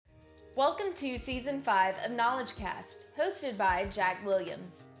Welcome to Season 5 of KnowledgeCast, hosted by Jack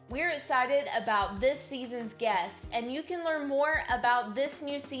Williams. We're excited about this season's guest, and you can learn more about this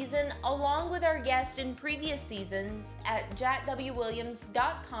new season along with our guest in previous seasons at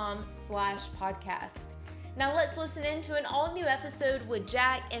jackwwilliams.com/podcast. Now let's listen into an all-new episode with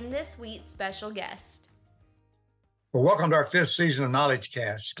Jack and this week's special guest. Well, welcome to our 5th season of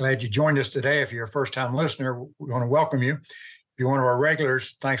KnowledgeCast. Glad you joined us today. If you're a first-time listener, we want to welcome you. If you're one of our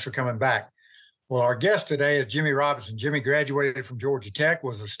regulars, thanks for coming back. Well, our guest today is Jimmy Robinson. Jimmy graduated from Georgia Tech,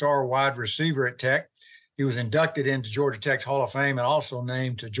 was a star wide receiver at Tech. He was inducted into Georgia Tech's Hall of Fame and also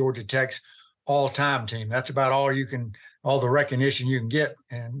named to Georgia Tech's all-time team. That's about all the recognition you can get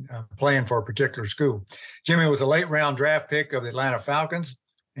and playing for a particular school. Jimmy was a late-round draft pick of the Atlanta Falcons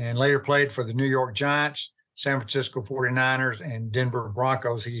and later played for the New York Giants, San Francisco 49ers, and Denver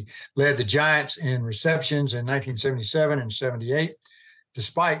Broncos. He led the Giants in receptions in 1977 and 78,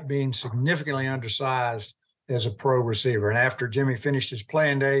 despite being significantly undersized as a pro receiver. And after Jimmy finished his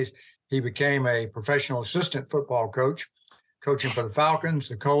playing days, he became a professional assistant football coach, coaching for the Falcons,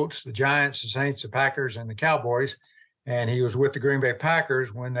 the Colts, the Giants, the Saints, the Packers, and the Cowboys. And he was with the Green Bay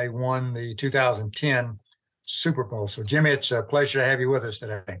Packers when they won the 2010 Super Bowl. So, Jimmy, it's a pleasure to have you with us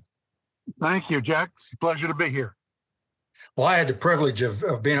today. Thank you, Jack. It's a pleasure to be here. Well, I had the privilege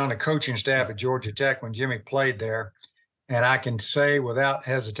of being on the coaching staff at Georgia Tech when Jimmy played there. And I can say without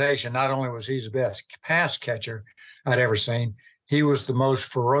hesitation, not only was he the best pass catcher I'd ever seen, he was the most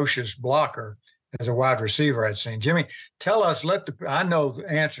ferocious blocker as a wide receiver I'd seen. Jimmy, tell us, I know the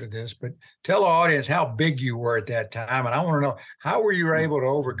answer to this, but tell our audience how big you were at that time. And I want to know, how were you able to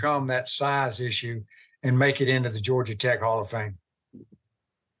overcome that size issue and make it into the Georgia Tech Hall of Fame?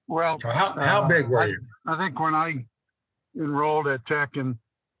 Well, so how big were you? I think when I enrolled at Tech and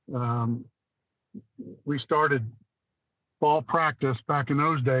we started fall practice back in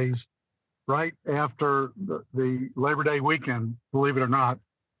those days, right after the Labor Day weekend, believe it or not,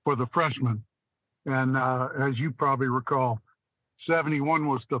 for the freshmen. And as you probably recall, 71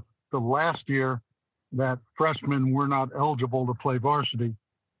 was the last year that freshmen were not eligible to play varsity.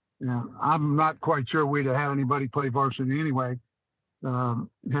 And I'm not quite sure we'd have had anybody play varsity anyway. Had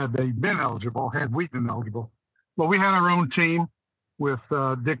we been eligible. Well, we had our own team with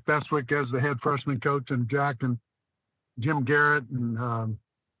Dick Bestwick as the head freshman coach and Jack and Jim Garrett and a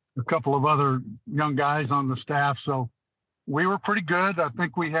couple of other young guys on the staff. So we were pretty good. I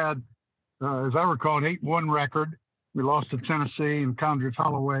think we had, as I recall, an 8-1 record. We lost to Tennessee and Condredge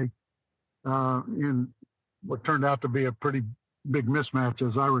Holloway in what turned out to be a pretty big mismatch,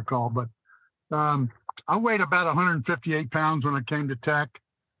 as I recall. But I weighed about 158 pounds when I came to Tech,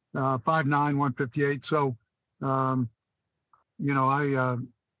 5'9", 158. So, I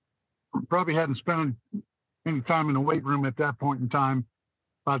probably hadn't spent any time in the weight room at that point in time.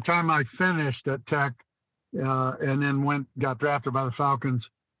 By the time I finished at Tech and then got drafted by the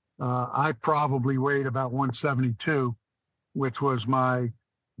Falcons, I probably weighed about 172, which was my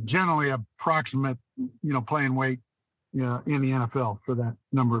generally approximate, playing weight in the NFL for that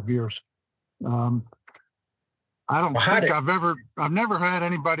number of years. I've never had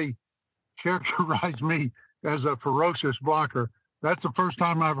anybody characterize me as a ferocious blocker. That's the first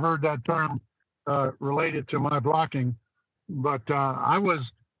time I've heard that term related to my blocking. But I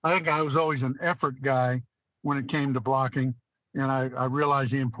think I was always an effort guy when it came to blocking. And I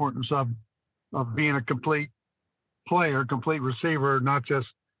realized the importance of being a complete player, complete receiver, not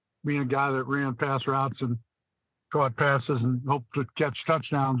just being a guy that ran pass routes and caught passes and hoped to catch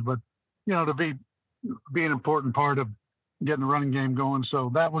touchdowns, but, to be an important part of getting the running game going.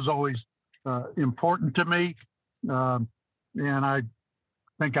 So that was always important to me. And I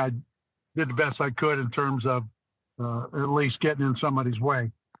think I did the best I could in terms of at least getting in somebody's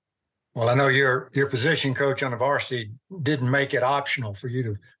way. Well, I know your position coach on the varsity didn't make it optional for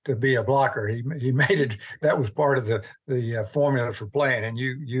you to be a blocker. He made it, that was part of the formula for playing, and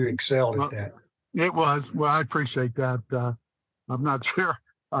you excelled at that. It was. Well, I appreciate that. I'm not sure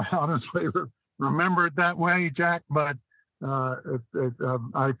I honestly remember it that way, Jack, but I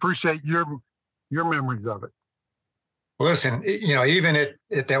appreciate your memories of it. Listen, even at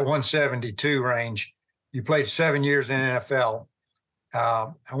that 172 range, you played 7 years in the NFL.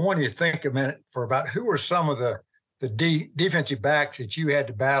 I want you to think a minute about who were some of the defensive backs that you had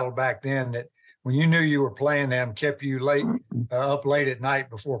to battle back then that when you knew you were playing them kept you up late at night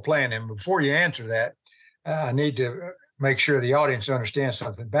before playing them. Before you answer that, I need to make sure the audience understands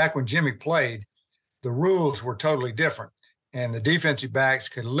something. Back when Jimmy played, the rules were totally different, and the defensive backs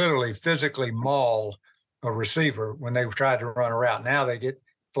could literally physically maul a receiver when they tried to run a route. Now they get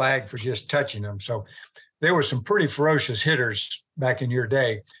flagged for just touching them. So there were some pretty ferocious hitters back in your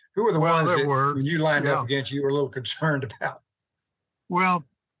day. Who were the ones that when you lined up against, you were a little concerned about? Well,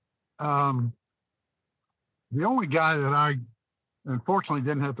 the only guy that I unfortunately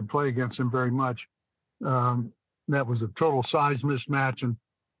didn't have to play against him very much, that was a total size mismatch and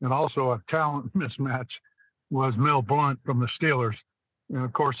also a talent mismatch, was Mel Blount from the Steelers. And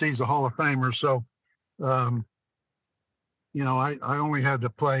of course, he's a Hall of Famer. So, you know, I only had to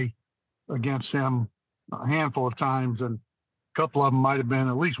play against him a handful of times, and a couple of them might have been,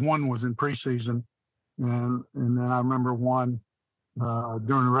 at least one was in preseason. And then I remember one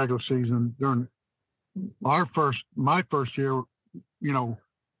during the regular season. During my first year, you know,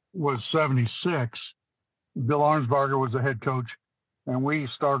 was 76. Bill Arnsparger was the head coach, and we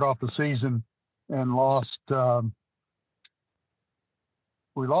started off the season and lost.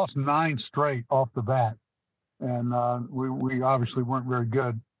 We lost 9 straight off the bat, and we obviously weren't very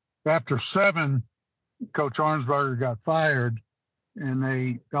good. After 7, Coach Arnsparger got fired, and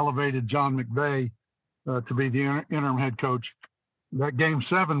they elevated John McVay to be the interim head coach. That game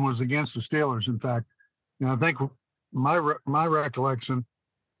 7 was against the Steelers, in fact. And I think my recollection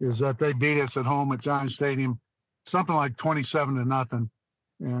is that they beat us at home at Giants Stadium, something like 27-0.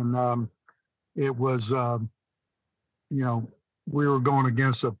 And it was, you know, we were going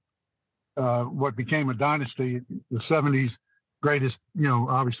against what became a dynasty, the 70s greatest, you know,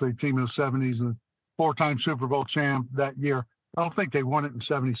 obviously team in the 70s, and 4-time Super Bowl champ that year. I don't think they won it in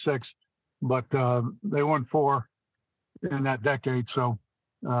 76, but they won 4 in that decade. So,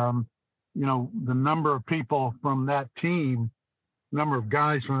 you know, the number of people from that team, number of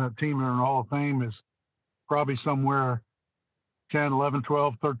guys from that team that are in the Hall of Fame is probably somewhere 10, 11,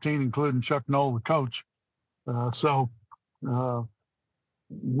 12, 13, including Chuck Noll, the coach. So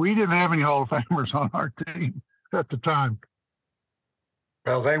we didn't have any Hall of Famers on our team at the time.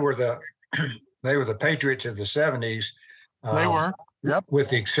 Well, they were the Patriots of the 70s. They were, yep. With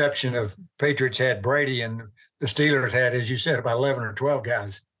the exception of Patriots had Brady, and the Steelers had, as you said, about 11 or 12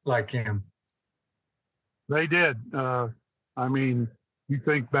 guys like him. They did. I mean, you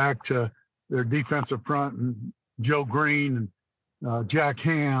think back to their defensive front and Joe Green and Jack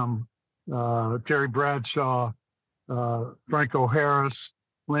Ham, Terry Bradshaw, Franco Harris,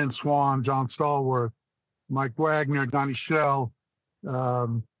 Lynn Swann, John Stallworth, Mike Wagner, Donnie Shell,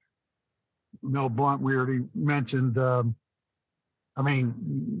 Mel Blount, we already mentioned. I mean,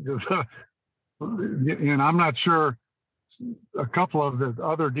 and I'm not sure, a couple of the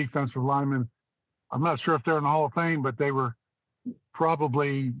other defensive linemen, I'm not sure if they're in the Hall of Fame, but they were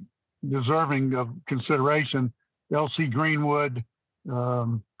probably deserving of consideration. L.C. Greenwood,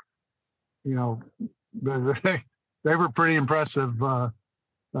 you know, they were pretty impressive.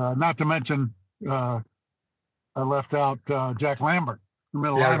 Not to mention, I left out Jack Lambert. Yeah,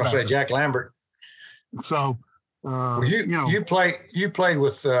 I was going to say Jack Lambert. So, well, you played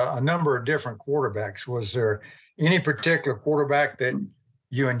with a number of different quarterbacks. Was there any particular quarterback that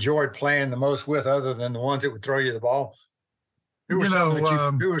you enjoyed playing the most with, other than the ones that would throw you the ball? Who were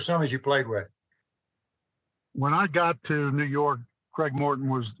some that you played with? When I got to New York, Craig Morton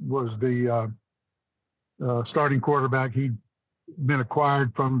was the starting quarterback. He'd been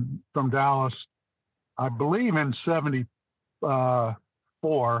acquired from Dallas, I believe, in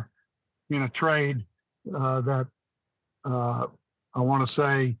 74 in a trade that I want to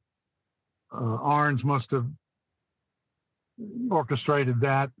say Arns must have orchestrated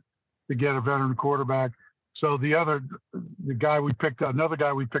that to get a veteran quarterback. So another guy we picked up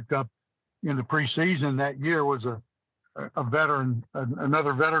in the preseason that year was a veteran,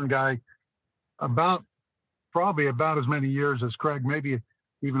 another veteran guy, probably about as many years as Craig, maybe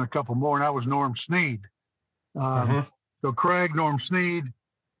even a couple more, and that was Norm Snead. So Craig, Norm Snead,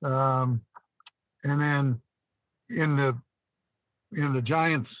 and then in the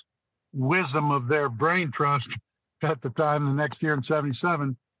Giants' wisdom of their brain trust at the time, the next year in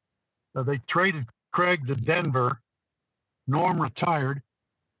 77, they traded Craig to Denver. Norm retired.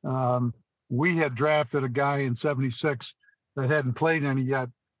 We had drafted a guy in 76 that hadn't played any yet,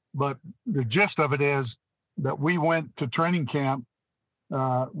 but the gist of it is that we went to training camp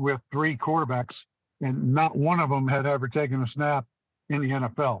with 3 quarterbacks, and not one of them had ever taken a snap in the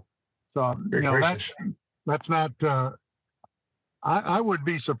NFL. So, you know, that's not, I would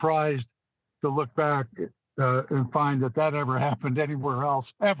be surprised to look back and find that ever happened anywhere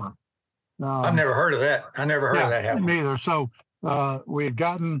else, ever. I've never heard of that. I never heard of that happen. Me either. So we had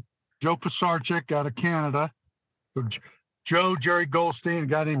gotten Joe Pisarcik out of Canada. So Jerry Goldstein, a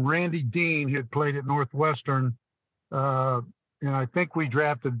guy named Randy Dean, who had played at Northwestern. And I think we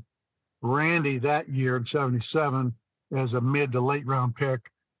drafted Randy that year in 77 as a mid to late round pick.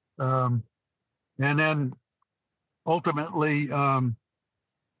 And And then ultimately,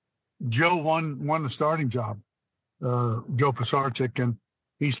 Joe won the starting job, Joe Pisarcik, and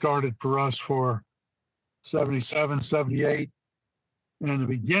he started for us for 77, 78, and in the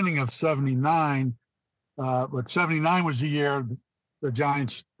beginning of 79. But 79 was the year the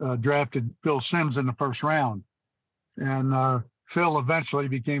Giants drafted Phil Simms in the first round. And Phil eventually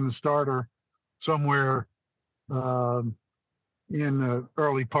became the starter somewhere in the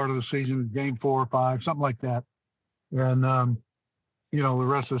early part of the season, game 4 or 5, something like that. And, the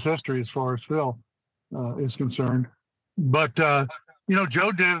rest is history as far as Phil is concerned. But,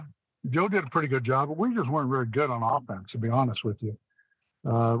 Joe did a pretty good job, but we just weren't very good on offense, to be honest with you.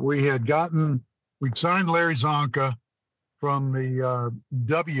 We'd signed Larry Zonka from the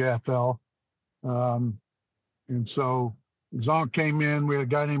WFL. And so Zonk came in. We had a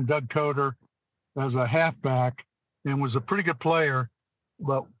guy named Doug Coder as a halfback and was a pretty good player.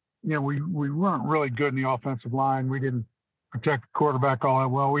 But, we weren't really good in the offensive line. We didn't protect the quarterback all that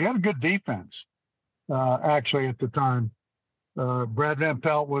well. We had a good defense, actually, at the time. Brad Van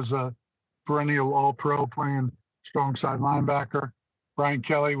Pelt was a perennial All-Pro playing strong side linebacker. Brian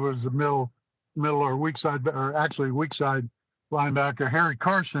Kelly was the middle or weak side linebacker. Harry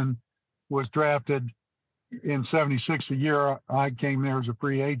Carson was drafted in 76, the year I came there as a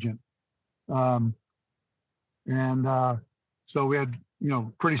free agent. So we had,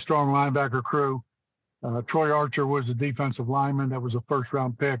 pretty strong linebacker crew. Troy Archer was a defensive lineman that was a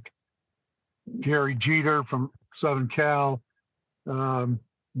first-round pick. Gary Jeter from Southern Cal. John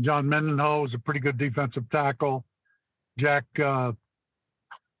Mendenhall was a pretty good defensive tackle. Jack, you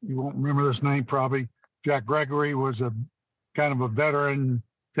won't remember this name probably. Jack Gregory was a kind of a veteran,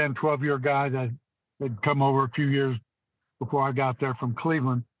 10, 12-year guy that had come over a few years before I got there from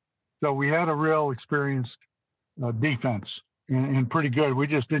Cleveland. So we had a real experienced defense and pretty good. We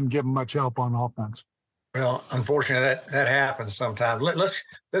just didn't give them much help on offense. Well, unfortunately, that happens sometimes. Let's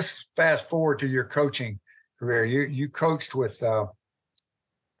fast forward to your coaching career. You coached with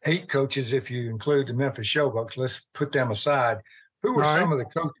 8 coaches, if you include the Memphis Showboats. Let's put them aside. Who were some of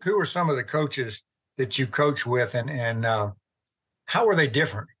the coaches that you coached with, and how were they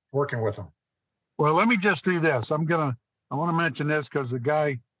different working with them? Well, let me just do this. I want to mention this because the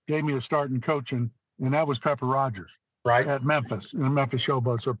guy gave me a start in coaching, and that was Pepper Rogers, right, at Memphis, in the Memphis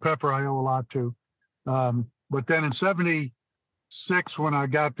Showboats. So Pepper, I owe a lot to. But then in 76, when I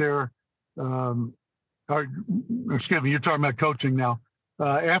got there, excuse me, you're talking about coaching now.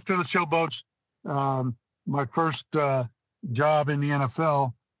 After the Showboats, my first job in the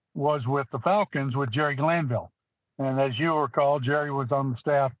NFL was with the Falcons with Jerry Glanville. And as you recall, Jerry was on the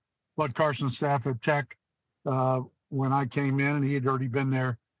staff, Bud Carson's staff at Tech when I came in, and he had already been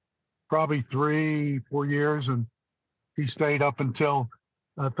there probably 3-4 years, and he stayed up until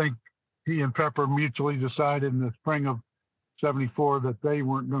I think he and Pepper mutually decided in the spring of 74 that they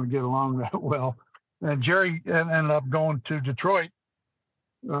weren't going to get along that well. And Jerry ended up going to Detroit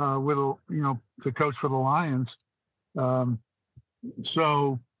to coach for the Lions. But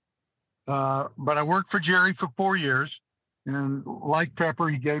I worked for Jerry for 4 years, and like Pepper,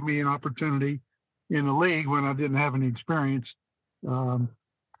 he gave me an opportunity in the league when I didn't have any experience.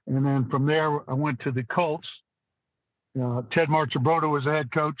 And then from there, I went to the Colts. Ted Marchibroda was the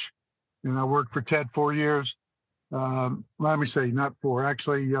head coach, and I worked for Ted 4 years. Let me say, not 4,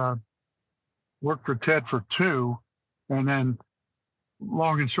 actually worked for Ted for 2. And then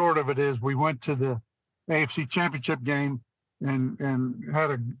long and short of it is we went to the AFC Championship game and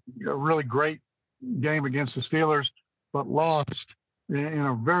had a really great game against the Steelers, but lost in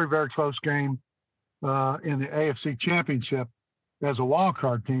a very, very close game in the AFC Championship as a wild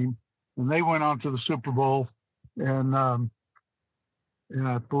card team. And they went on to the Super Bowl and I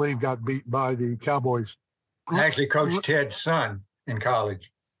believe got beat by the Cowboys. I actually coached Ted's son in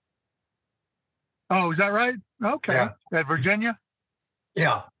college. Oh, is that right? Okay. Yeah. At Virginia?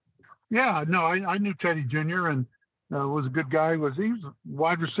 Yeah. Yeah, no, I knew Teddy Jr. and was a good guy. He was a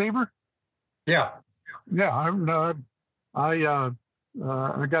wide receiver? Yeah. Yeah, I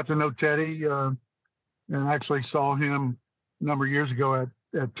got to know Teddy and actually saw him a number of years ago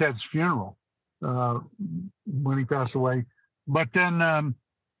at Ted's funeral when he passed away. But then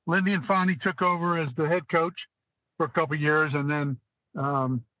Lindy Infante took over as the head coach for a couple of years, and then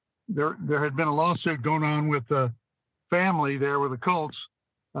there had been a lawsuit going on with the family there with the Colts.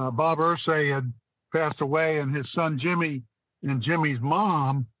 Bob Irsay had passed away, and his son Jimmy and Jimmy's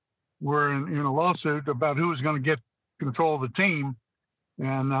mom were in a lawsuit about who was going to get control of the team.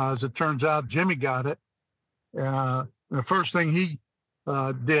 And as it turns out, Jimmy got it. The first thing he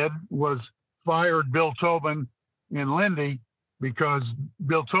did was fired Bill Tobin and Lindy, because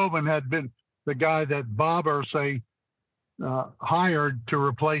Bill Tobin had been the guy that Bob Irsay hired to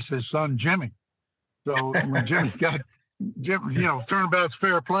replace his son Jimmy. So when Jim, turnabout's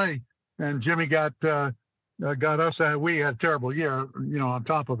fair play, and Jimmy got us. We had a terrible year, on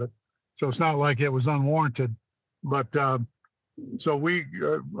top of it. So it's not like it was unwarranted. But so we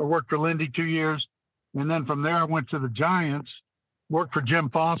worked for Lindy 2 years, and then from there I went to the Giants, worked for Jim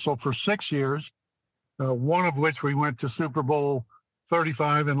Fossil for 6 years, one of which we went to Super Bowl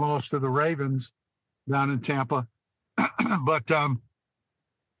 35 and lost to the Ravens down in Tampa. But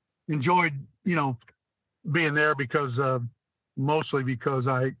enjoyed, being there because mostly because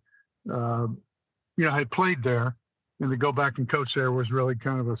I had played there, and to go back and coach there was really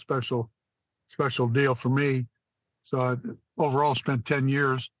kind of a special deal for me. So I overall spent 10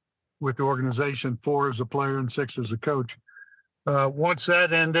 years with the organization, 4 as a player and 6 as a coach. Once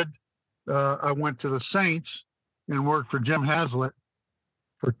that ended, I went to the Saints and worked for Jim Haslett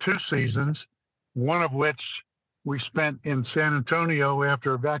for 2 seasons, one of which we spent in San Antonio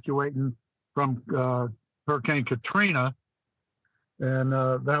after evacuating from Hurricane Katrina, and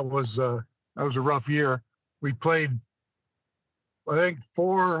that was a rough year. We played, I think,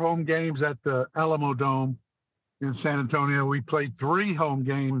 4 home games at the Alamo Dome in San Antonio. We played 3 home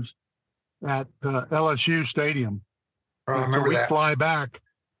games at LSU Stadium. Oh, I remember so that. We'd fly back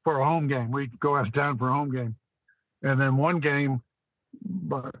for a home game. We'd go out of town for a home game, and then one game,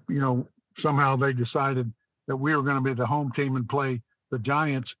 but somehow they decided that we were going to be the home team and play the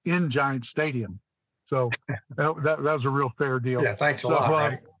Giants in Giant Stadium. So that was a real fair deal. Yeah, thanks a lot.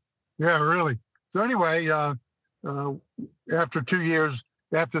 Right? Yeah, really. So anyway, after 2 years,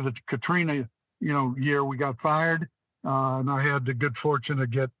 after the Katrina, year, we got fired, and I had the good fortune to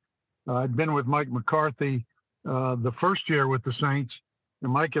get. I'd been with Mike McCarthy the first year with the Saints,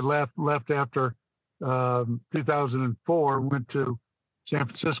 and Mike had left after 2004, went to San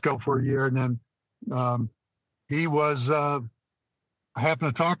Francisco for a year, and then he was. I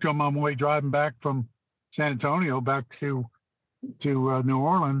happened to talk to him on my way driving back from San Antonio back to New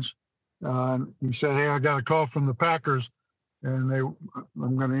Orleans. He said, "Hey, I got a call from the Packers, and I'm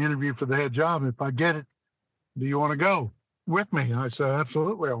going to interview for the head job. If I get it, do you want to go with me?" And I said,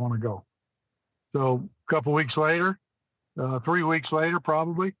 "Absolutely, I want to go." So a couple weeks later, 3 weeks later,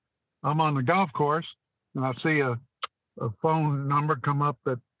 probably, I'm on the golf course, and I see a phone number come up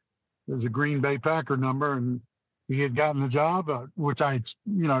that is a Green Bay Packer number, and he had gotten the job, which I'd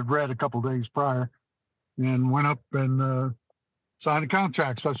read a couple days prior, and went up and signed a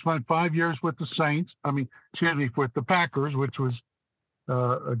contract. So I spent 5 years with the Saints. With the Packers, which was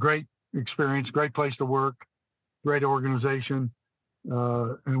a great experience, great place to work, great organization,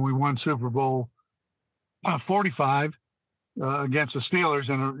 and we won Super Bowl 45 against the Steelers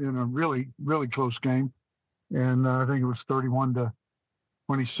in a really, really close game, and I think it was 31-26,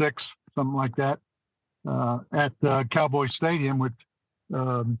 something like that, at Cowboy Stadium, which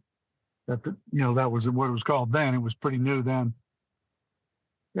that was what it was called then. It was pretty new then.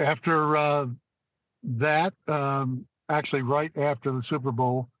 After that, actually right after the Super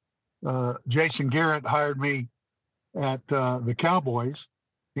Bowl, Jason Garrett hired me at the Cowboys.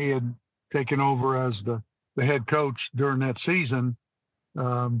 He had taken over as the head coach during that season,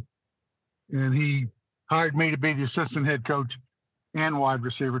 and he hired me to be the assistant head coach and wide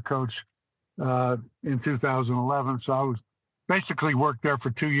receiver coach in 2011. So I was basically worked there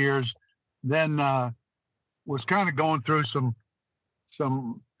for 2 years. Then was kind of going through some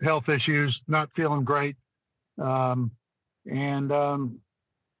health issues, not feeling great, and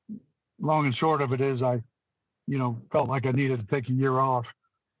long and short of it is I felt like I needed to take a year off,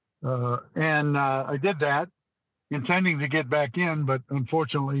 and I did that, intending to get back in, but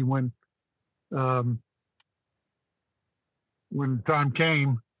unfortunately when time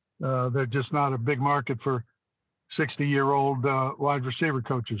came, there's just not a big market for 60-year-old wide receiver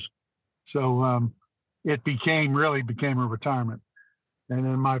coaches. So it really became a retirement. And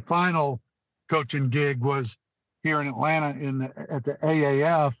then my final coaching gig was here in Atlanta at the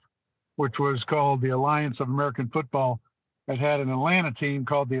AAF, which was called the Alliance of American Football. It had an Atlanta team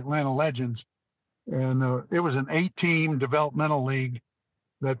called the Atlanta Legends. And it was an 8-team developmental league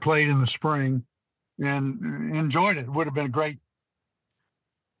that played in the spring, and enjoyed it. It would have been a great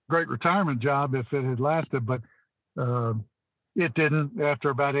retirement job if it had lasted, but it didn't. After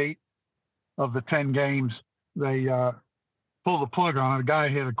about 8 of the 10 games, they pulled the plug on it. A guy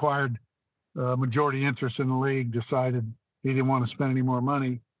had acquired majority interest in the league, decided he didn't want to spend any more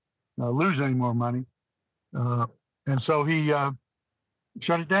money, lose any more money, and so he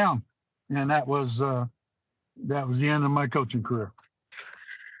shut it down. And that was the end of my coaching career.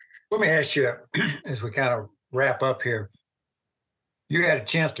 Let me ask you, as we kind of wrap up here, you had a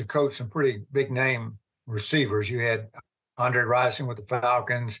chance to coach some pretty big name receivers. You had Andre Rison with the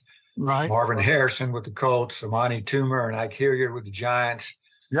Falcons, Right. Marvin Harrison with the Colts, Amani Toomer and Ike Hilliard with the Giants,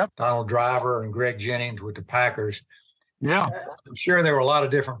 Yep. Donald Driver and Greg Jennings with the Packers. Yeah. I'm sure there were a lot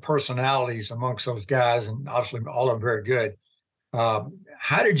of different personalities amongst those guys, and obviously all of them very good.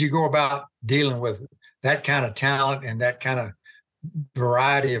 How did you go about dealing with that kind of talent and that kind of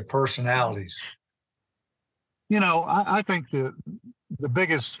variety of personalities? I think the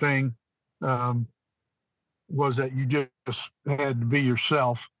biggest thing was that you just had to be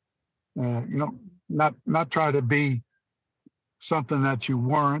yourself. Not try to be something that you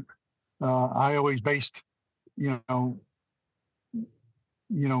weren't. I always based,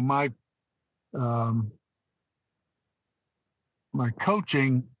 my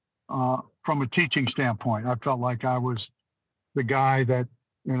coaching from a teaching standpoint. I felt like I was the guy that,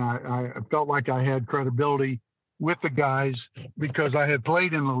 and I felt like I had credibility with the guys because I had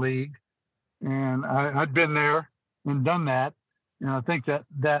played in the league and I'd been there and done that. And I think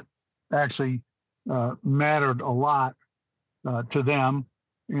that actually mattered a lot to them.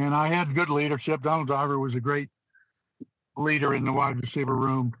 And I had good leadership. Donald Driver was a great leader in the wide receiver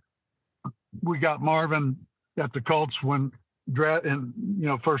room. We got Marvin at the Colts when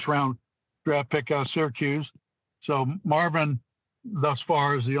first round draft pick out of Syracuse. So Marvin thus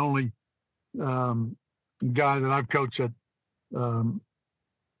far is the only guy that I've coached that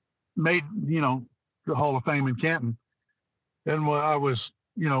made, the Hall of Fame in Canton. And I was,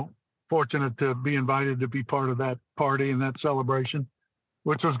 fortunate to be invited to be part of that party and that celebration,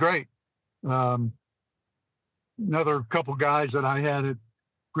 which was great. Another couple guys that I had at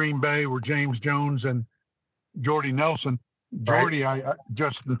Green Bay were James Jones and Jordy Nelson. Jordy, right. I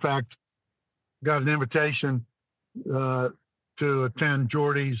just, in fact, got an invitation to attend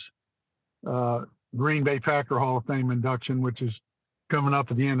Jordy's Green Bay Packer Hall of Fame induction, which is coming up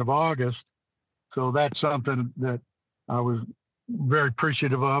at the end of August. So that's something that I was very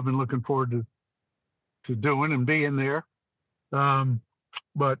appreciative of and looking forward to doing and being there.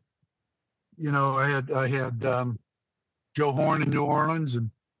 But I had Joe Horn in New Orleans, and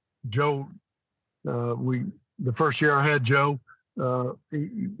Joe, the first year I had Joe,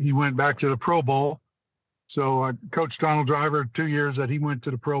 he went back to the Pro Bowl. So I coached Donald Driver 2 years that he went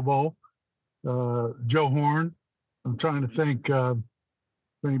to the Pro Bowl. Joe Horn, I'm trying to think if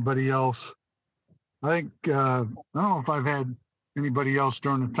anybody else. I think, I don't know if I've had anybody else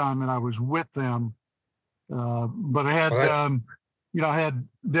during the time that I was with them. But I had, I had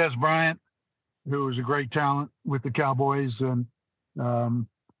Dez Bryant, who was a great talent with the Cowboys. And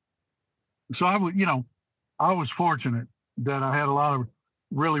so I was fortunate that I had a lot of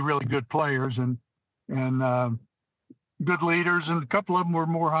really, really good players and good leaders. And a couple of them were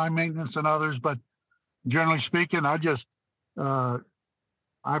more high maintenance than others. But generally speaking, I just, I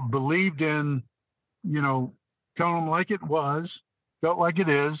believed in, telling them like it was, felt like it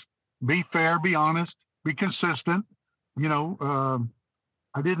is, be fair, be honest, be consistent. I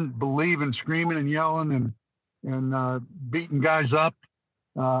didn't believe in screaming and yelling and beating guys up.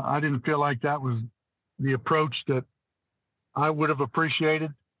 I didn't feel like that was the approach that I would have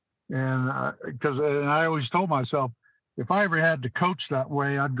appreciated. And I always told myself, if I ever had to coach that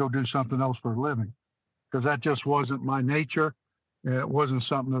way, I'd go do something else for a living, because that just wasn't my nature. It wasn't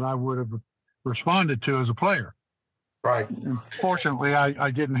something that I would have responded to as a player. Right. And fortunately, I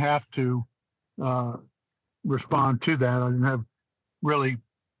didn't have to respond to that. I didn't have really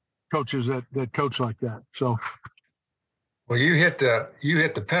coaches that coach like that. So, well, you hit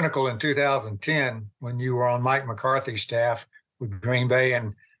the pinnacle in 2010 when you were on Mike McCarthy's staff with Green Bay,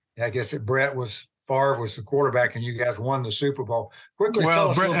 and I guess Favre was the quarterback, and you guys won the Super Bowl. Quickly, tell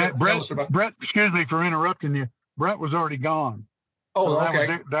us about Brett. Excuse me for interrupting you. Brett was already gone. Oh, so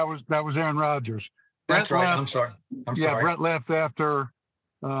okay. That was Aaron Rodgers. That's right. Left, I'm sorry. Brett left after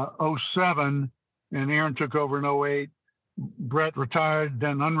 2007, and Aaron took over in 2008. Brett retired,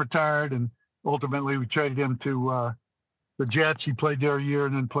 then unretired, and ultimately we traded him to the Jets. He played there a year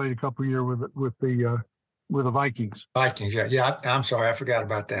and then played a couple of years with the Vikings. Vikings, yeah. I'm sorry, I forgot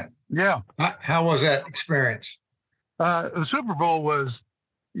about that. Yeah. How was that experience? The Super Bowl was,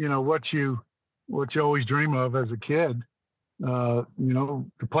 what you always dream of as a kid. To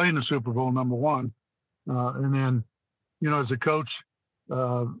play in the Super Bowl, number one, and then, as a coach,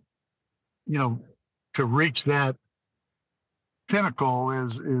 to reach that pinnacle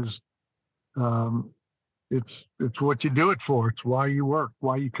is it's what you do it for. It's why you work,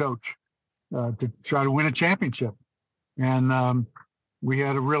 why you coach, to try to win a championship. And we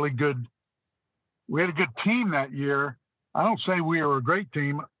had a good team that year. I don't say we were a great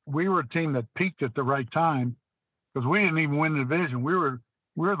team. We were a team that peaked at the right time. because we didn't even win the division. We were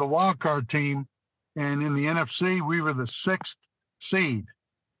the wild card team, and in the NFC we were the 6th seed.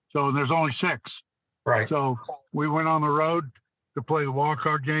 So there's only 6. Right. So we went on the road to play the wild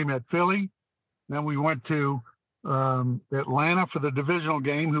card game at Philly. Then we went to Atlanta for the divisional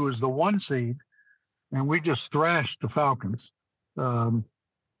game, who was the 1 seed, and we just thrashed the Falcons.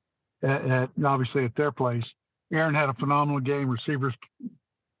 Obviously at their place. Aaron had a phenomenal game. Receivers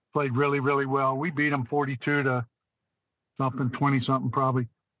played really, really well. We beat them 42 to something, 20 something probably.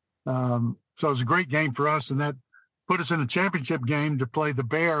 So it was a great game for us, and that put us in a championship game to play the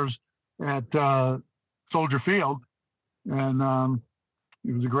Bears at Soldier Field, and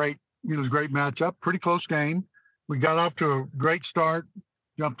it was a great matchup. Pretty close game. We got off to a great start,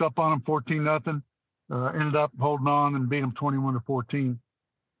 jumped up on them 14-0, ended up holding on and beat them 21-14.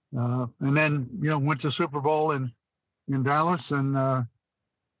 And then, went to Super Bowl in Dallas and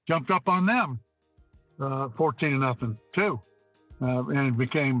jumped up on them 14-0 too. And it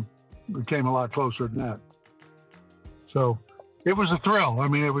became a lot closer than that. So it was a thrill. I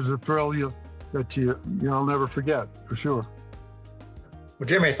mean, it was a thrill that you'll never forget, for sure. Well,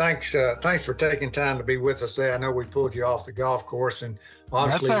 Jimmy, thanks for taking time to be with us today. I know we pulled you off the golf course, and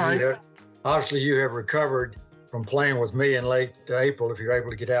obviously you have recovered from playing with me in late April, if you're able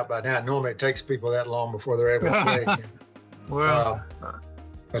to get out by now. Normally it takes people that long before they're able to play again. Well,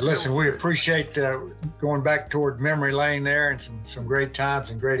 but listen, we appreciate going back toward memory lane there, and some great times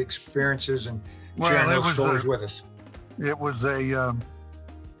and great experiences, and sharing those stories with us. It was a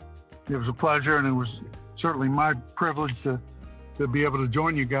pleasure, and it was certainly my privilege to be able to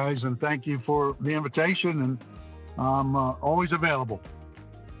join you guys, and thank you for the invitation, and I'm always available.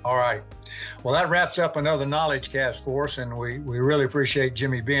 All right. Well, that wraps up another Knowledge Cast for us, and we really appreciate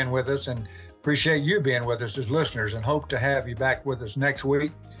Jimmy being with us, and appreciate you being with us as listeners, and hope to have you back with us next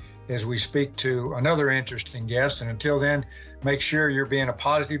week as we speak to another interesting guest. And until then, make sure you're being a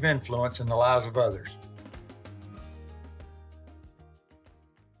positive influence in the lives of others.